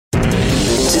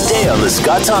today on The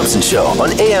Scott Thompson Show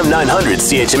on AM 900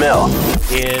 CHML.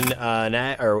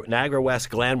 In Niagara West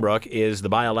Glanbrook is the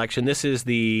by-election. This is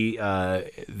the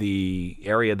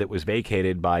area that was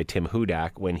vacated by Tim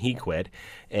Hudak when he quit.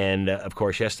 And, of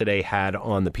course, yesterday had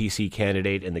on the PC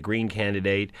candidate and the Green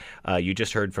candidate. You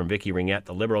just heard from Vicky Ringette,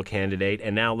 the Liberal candidate.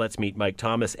 And now let's meet Mike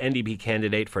Thomas, NDP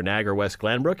candidate for Niagara West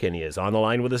Glanbrook. And he is on the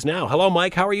line with us now. Hello,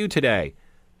 Mike. How are you today?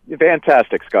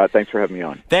 Fantastic, Scott. Thanks for having me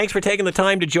on. Thanks for taking the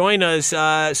time to join us.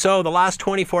 So the last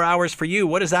 24 hours for you,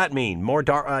 what does that mean? More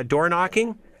door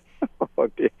knocking?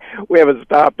 We haven't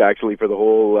stopped, actually, for the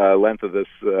whole length of this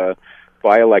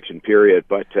by-election period.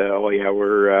 But,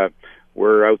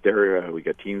 we're out there. We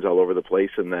got teams all over the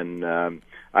place. And then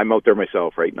I'm out there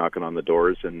myself, right, knocking on the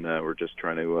doors. And we're just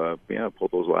trying to, pull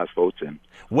those last votes in.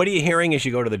 What are you hearing as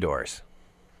you go to the doors?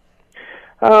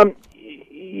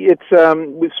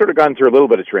 We've sort of gone through a little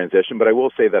bit of transition, but I will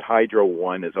say that Hydro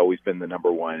One has always been the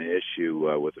number one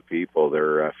issue with the people.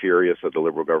 They're furious that the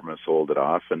Liberal government sold it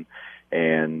off, and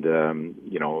the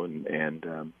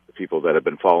people that have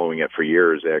been following it for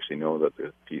years, they actually know that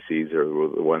the PCs are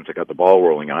the ones that got the ball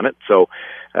rolling on it. So,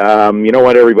 you know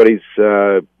what? Everybody's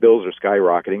bills are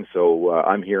skyrocketing. So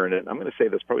I'm hearing it. I'm going to say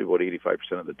that's probably about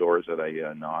 85% of the doors that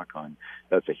I knock on.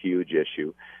 That's a huge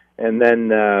issue. And then,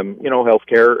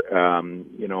 healthcare,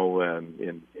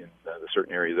 in the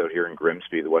certain areas out here in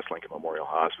Grimsby, the West Lincoln Memorial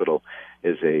Hospital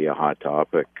is a hot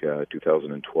topic.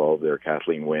 2012 there,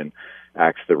 Kathleen Wynne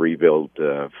axed the rebuild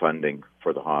funding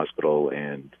for the hospital,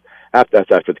 and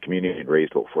that's after the community had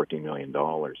raised about $14 million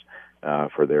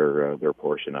for their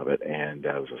portion of it. And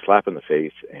it was a slap in the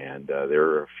face, and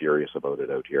they're furious about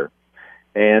it out here.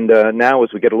 And now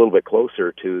as we get a little bit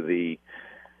closer to the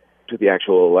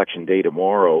actual election day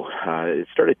tomorrow, it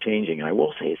started changing. And I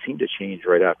will say it seemed to change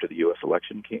right after the U.S.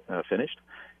 election finished.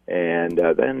 And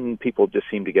then people just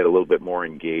seemed to get a little bit more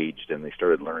engaged, and they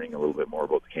started learning a little bit more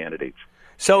about the candidates.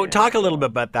 So talk a little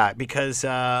bit about that, because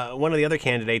one of the other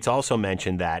candidates also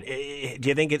mentioned that. Do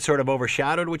you think it sort of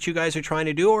overshadowed what you guys are trying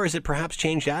to do, or has it perhaps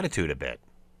changed attitude a bit?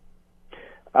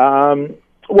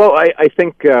 Well, I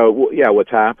think,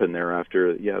 what's happened there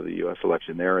after, the U.S.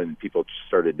 election there, and people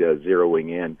started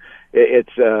zeroing in.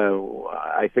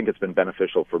 I think it's been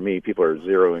beneficial for me. People are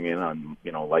zeroing in on,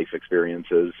 life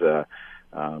experiences, how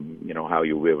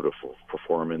you'll be able to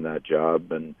perform in that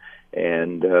job, and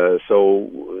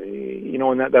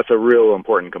that's a real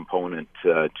important component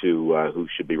to who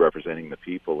should be representing the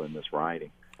people in this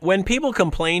riding. When people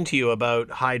complain to you about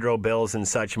hydro bills and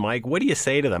such, Mike, what do you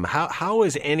say to them? How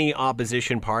is any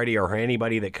opposition party or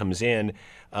anybody that comes in,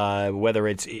 whether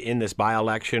it's in this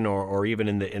by-election or even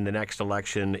in the next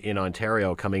election in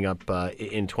Ontario coming up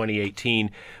in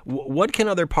 2018, what can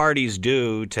other parties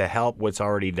do to help what's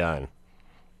already done?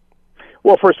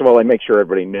 Well, first of all, I make sure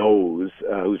everybody knows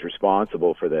who's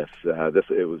responsible for this.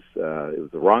 It was the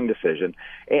wrong decision,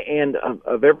 and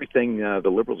of everything the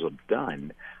Liberals have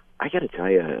done, I got to tell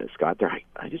you, Scott, I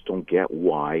just don't get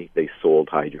why they sold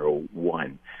Hydro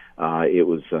One. It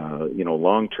was,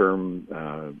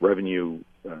 long-term revenue,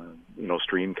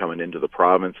 stream coming into the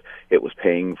province. It was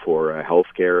paying for health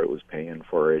care. It was paying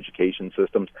for our education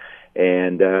systems.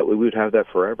 And we would have that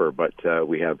forever. But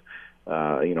we have,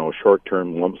 a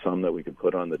short-term lump sum that we could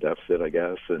put on the deficit, I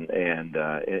guess, and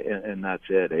that's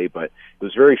it, eh? But it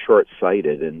was very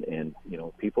short-sighted, and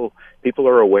people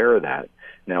are aware of that.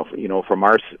 Now, from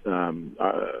my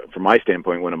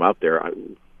standpoint, when I'm out there,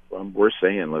 we're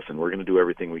saying, listen, we're going to do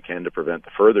everything we can to prevent the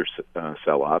further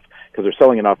sell-off, because they're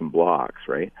selling it off in blocks,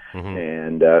 right? Mm-hmm.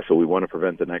 And so we want to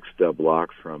prevent the next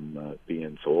block from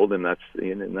being sold, and that's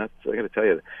I got to tell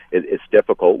you, it's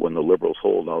difficult when the Liberals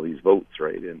hold all these votes,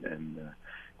 right, in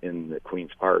the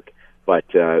Queen's Park. But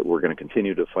we're going to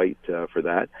continue to fight for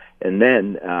that. And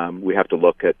then we have to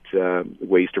look at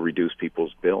ways to reduce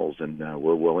people's bills. And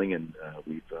we're willing, and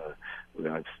we've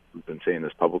been saying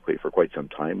this publicly for quite some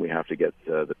time. We have to get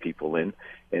the people in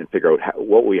and figure out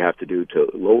what we have to do to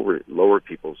lower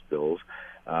people's bills.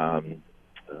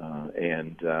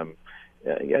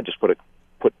 Just put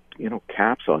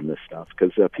caps on this stuff,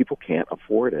 because people can't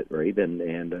afford it, right?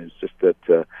 And it's just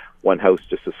that one house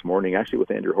just this morning, actually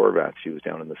with Andrew Horvath, she was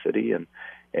down in the city, and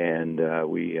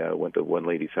we went to one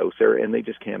lady's house there, and they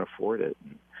just can't afford it.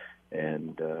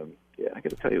 And I got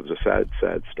to tell you, it was a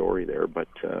sad story there, but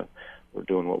we're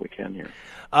doing what we can here.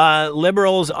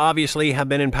 Liberals obviously have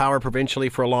been in power provincially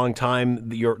for a long time.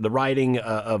 The riding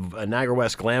of Niagara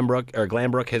West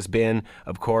Glanbrook has been,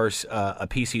 of course, a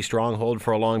PC stronghold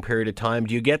for a long period of time.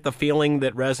 Do you get the feeling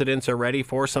that residents are ready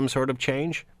for some sort of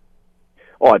change?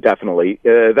 Oh, definitely.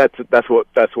 That's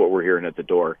what we're hearing at the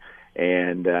door.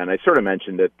 And I sort of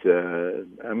mentioned that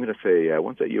I'm going to say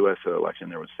once that U.S. election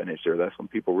there was finished there, that's when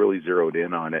people really zeroed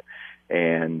in on it,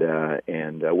 and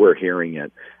we're hearing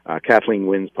it. Kathleen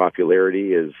Wynne's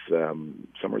popularity is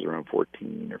somewhere around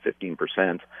 14 or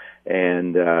 15%,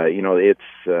 and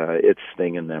it's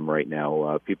stinging them right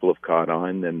now. People have caught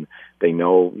on, and they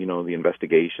know the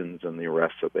investigations and the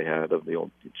arrests that they had of the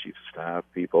old chief of staff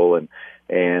people, and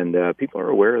people are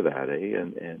aware of that,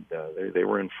 and they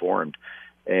were informed.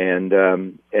 And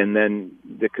then from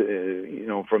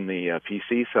the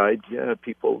PC side,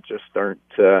 people just aren't.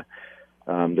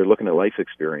 They're looking at life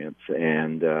experience,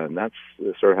 and that's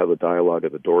sort of how the dialogue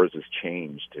at the doors has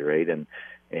changed, right? And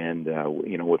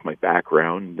with my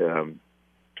background,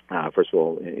 first of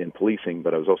all in policing,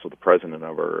 but I was also the president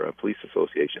of our police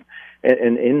association,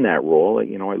 and in that role,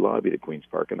 I lobbied at Queens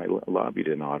Park and I lobbied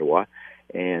in Ottawa,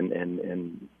 and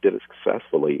did it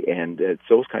successfully. And it's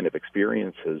those kind of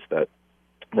experiences that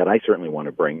I certainly want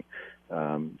to bring,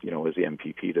 as the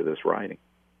MPP to this riding.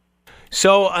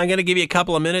 So I'm going to give you a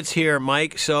couple of minutes here,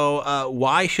 Mike. So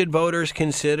why should voters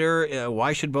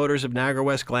of Niagara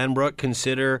West Glanbrook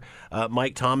consider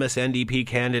Mike Thomas, NDP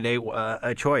candidate,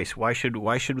 a choice? Why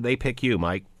should they pick you,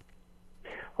 Mike?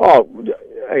 Oh,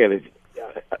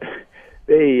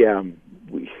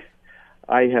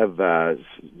 I have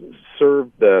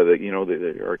served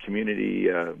our community,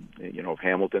 of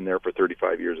Hamilton there for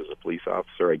 35 years as a police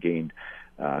officer. I gained,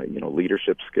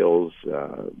 leadership skills,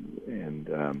 and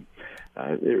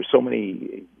there's so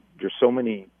many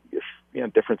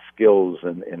different skills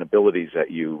and abilities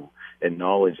and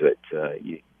knowledge that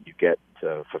you get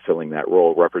fulfilling that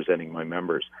role, representing my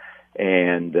members,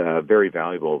 and very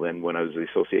valuable. Then when I was the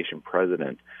association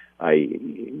president, I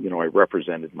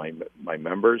represented my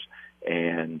members,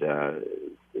 and to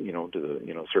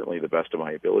certainly the best of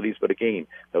my abilities. But again,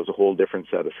 that was a whole different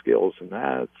set of skills, and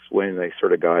that's when I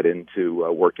sort of got into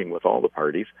working with all the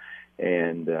parties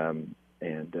and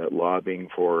lobbying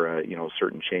for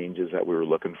certain changes that we were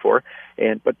looking for,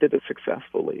 but did it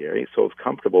successfully. Right? So it's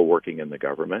comfortable working in the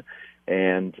government,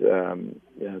 and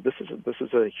this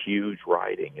is a huge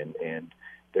riding, and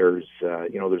there's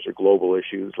a global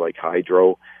issues like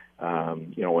hydro,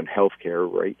 and healthcare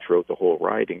right throughout the whole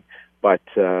riding. But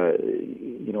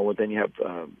then you have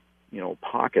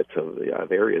pockets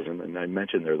of areas, and I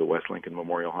mentioned there the West Lincoln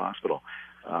Memorial Hospital.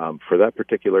 For that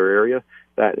particular area,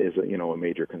 that is a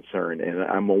major concern, and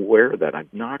I'm aware that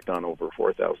I've knocked on over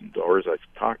 4,000 doors. I've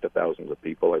talked to thousands of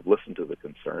people. I've listened to the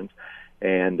concerns,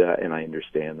 and I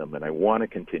understand them, and I want to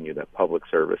continue that public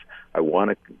service. I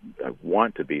want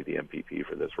to be the MPP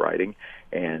for this riding,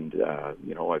 and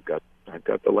I've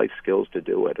got the life skills to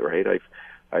do it. Right,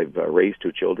 I've raised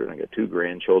 2 children. I got 2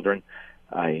 grandchildren.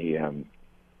 I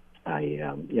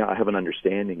have an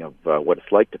understanding of what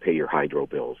it's like to pay your hydro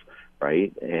bills,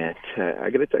 right? And I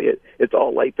got to tell you, it's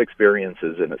all life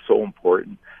experiences, and it's so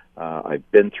important. I've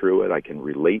been through it. I can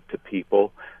relate to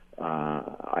people.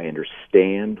 I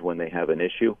understand when they have an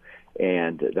issue,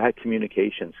 and that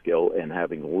communication skill, and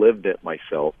having lived it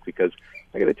myself, because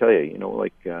I got to tell you,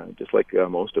 just like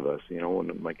most of us,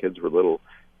 when my kids were little,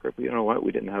 you know what,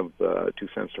 we didn't have 2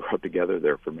 cents to rub together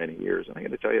there for many years, and I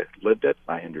got to tell you, lived it,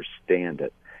 I understand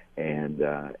it, and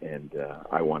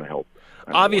I want to help.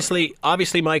 Obviously,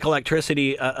 Mike,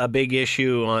 electricity a big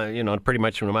issue, pretty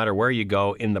much no matter where you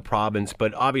go in the province.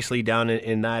 But obviously, down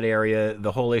in that area,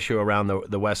 the whole issue around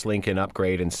the West Lincoln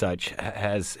upgrade and such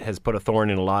has put a thorn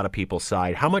in a lot of people's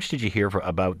side. How much did you hear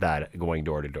about that going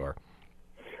door to door?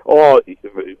 Oh,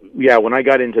 yeah. When I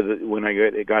got into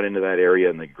that area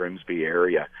in the Grimsby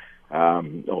area,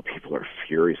 people are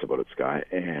furious about it, Scott,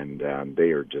 and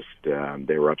they are just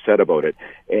they were upset about it,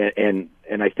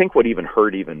 and I think what even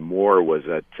hurt even more was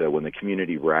that when the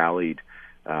community rallied,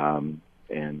 and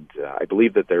I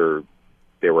believe that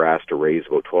they were asked to raise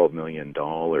about $12 million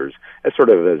as sort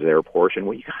of as their portion.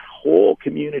 Well, you got a whole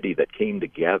community that came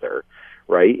together,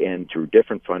 right, and through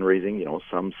different fundraising,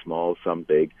 some small, some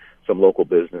big. Some local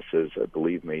businesses, I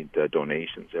believe, made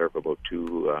donations there of about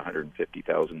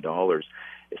 $250,000.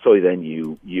 So then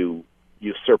you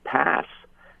surpass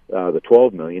the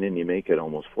 $12 million, and you make it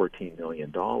almost $14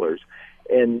 million.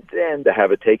 And then to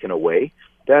have it taken away,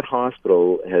 that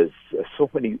hospital has so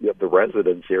many of the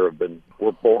residents here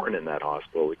were born in that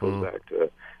hospital. It goes back to,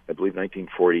 I believe,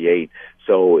 1948.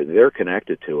 So they're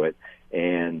connected to it.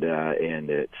 And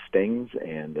it stings,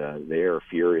 and they are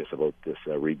furious about this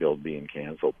rebuild being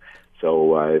canceled.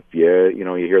 So if you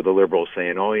hear the Liberals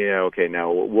saying, "Oh yeah, okay,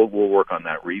 now we'll work on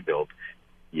that rebuild,"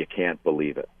 you can't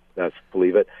believe it. Best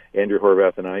believe it. Andrew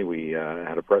Horvath and I, we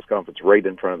had a press conference right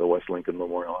in front of the West Lincoln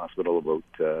Memorial Hospital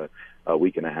about a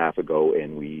week and a half ago,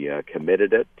 and we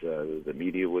committed it. The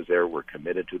media was there. We're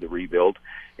committed to the rebuild,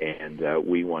 and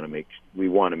we want to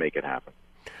make it happen.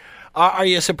 Are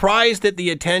you surprised at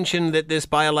the attention that this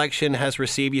by-election has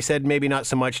received? You said maybe not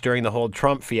so much during the whole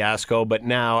Trump fiasco, but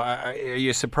now are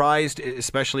you surprised,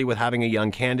 especially with having a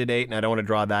young candidate? And I don't want to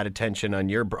draw that attention on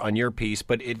your piece,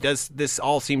 but this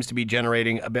all seems to be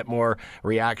generating a bit more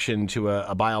reaction to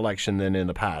a by-election than in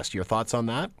the past. Your thoughts on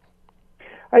that?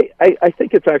 I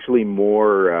think it's actually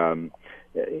more.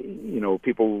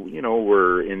 People,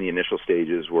 were in the initial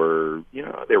stages were,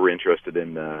 they were interested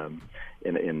in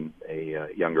a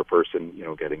younger person,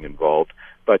 getting involved.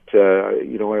 But,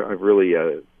 I've really,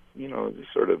 I've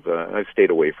stayed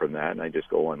away from that, and I just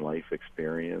go on life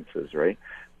experiences, right?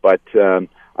 But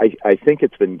I think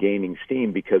it's been gaining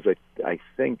steam because I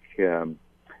think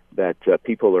that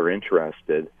people are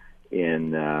interested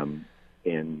in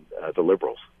the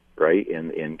Liberals, right?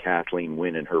 In Kathleen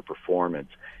Wynne and her performance.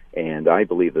 And I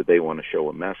believe that they want to show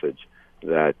a message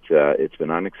that it's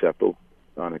been unacceptable.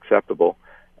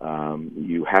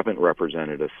 You haven't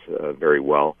represented us very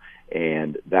well,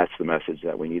 and that's the message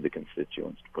that we need the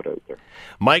constituents to put out there.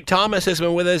 Mike Thomas has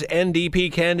been with us,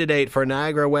 NDP candidate for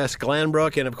Niagara West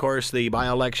Glanbrook, and of course the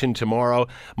by-election tomorrow.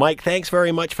 Mike, thanks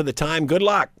very much for the time. Good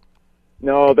luck.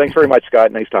 No, thanks very much,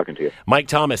 Scott. Nice talking to you. Mike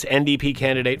Thomas, NDP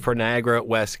candidate for Niagara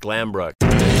West Glanbrook.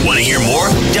 Want to hear more?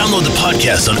 Download the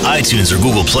podcast on iTunes or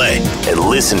Google Play and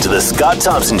listen to The Scott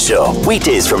Thompson Show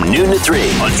weekdays from noon to 3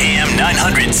 on AM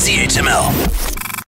 900 CHML.